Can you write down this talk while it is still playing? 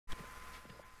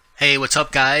Hey, what's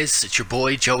up guys? It's your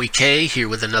boy Joey K here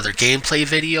with another gameplay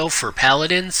video for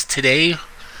Paladins. Today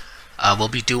we'll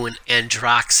be doing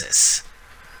Androxus.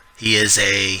 He is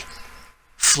a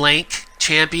flank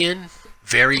champion,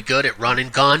 very good at run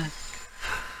and gun.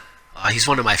 He's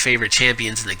one of my favorite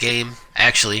champions in the game,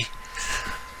 actually.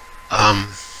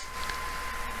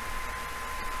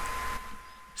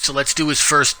 So let's do his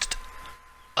first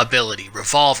ability,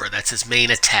 Revolver. That's his main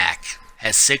attack.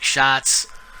 Has 6 shots.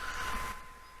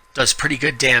 Does pretty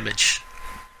good damage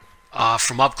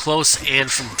from up close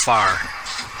and from far.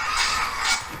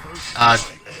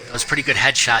 Does pretty good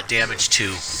headshot damage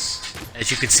too.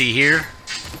 As you can see here,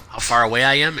 how far away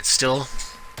I am, it's still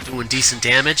doing decent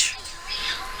damage.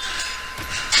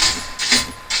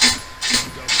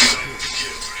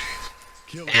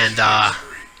 And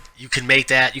you can make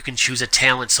that, you can choose a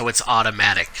talent so it's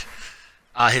automatic.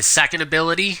 His second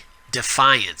ability,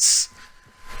 Defiance.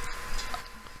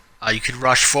 You can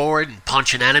rush forward and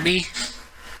punch an enemy.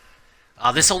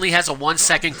 This only has a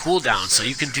 1-second cooldown, so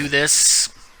you can do this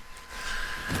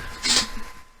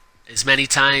as many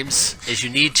times as you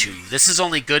need to. This is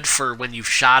only good for when you've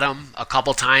shot them a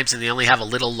couple times and they only have a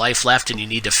little life left and you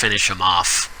need to finish them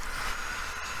off.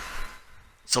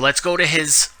 So let's go to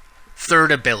his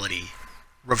third ability,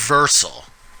 Reversal.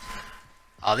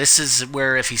 This is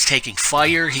where if he's taking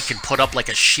fire, he can put up like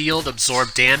a shield,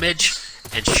 absorb damage,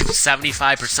 and shoot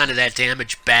 75% of that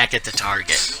damage back at the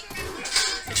target.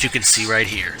 As you can see right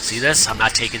here. See this? I'm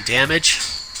not taking damage.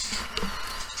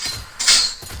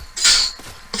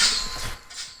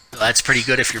 So that's pretty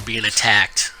good if you're being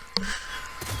attacked.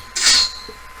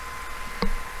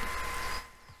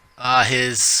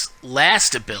 His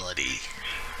last ability,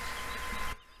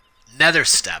 Nether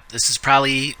Step. This is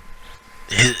probably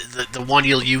the one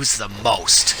you'll use the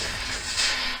most.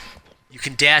 You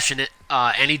can dash in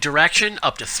any direction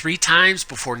up to 3 times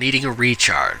before needing a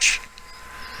recharge.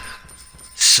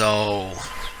 So,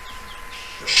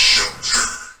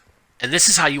 and this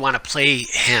is how you want to play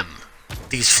him,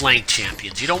 these flank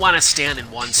champions. You don't want to stand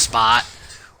in one spot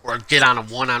or get on a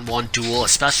one-on-one duel,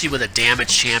 especially with a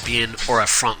damage champion or a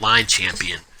frontline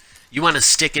champion. You want to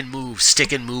stick and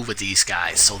move with these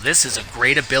guys. So this is a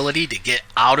great ability to get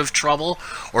out of trouble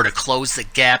or to close the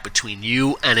gap between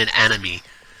you and an enemy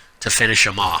to finish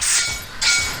them off.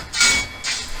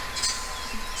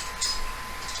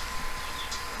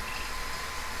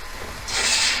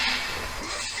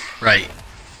 Right.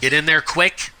 Get in there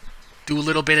quick, do a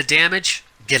little bit of damage,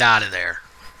 get out of there.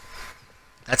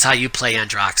 That's how you play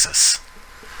Androxus.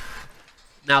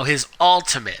 Now his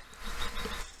ultimate,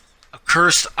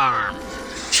 Cursed Arm,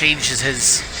 changes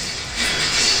his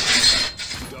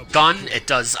gun. It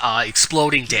does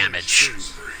exploding damage.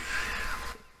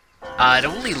 It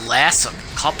only lasts a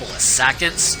couple of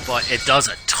seconds, but it does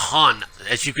a ton.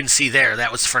 As you can see there,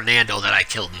 that was Fernando that I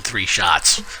killed in 3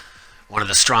 shots. One of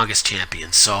the strongest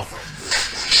champions. So,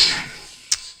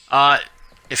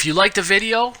 if you liked the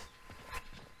video,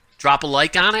 drop a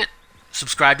like on it.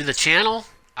 Subscribe to the channel.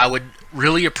 I would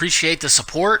really appreciate the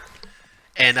support.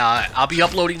 And I'll be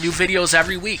uploading new videos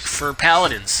every week for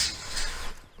Paladins.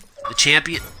 The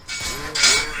champion...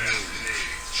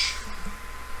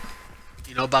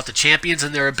 You know, about the champions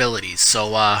and their abilities.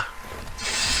 So,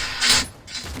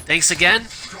 thanks again.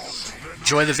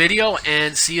 Enjoy the video,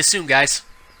 and see you soon, guys.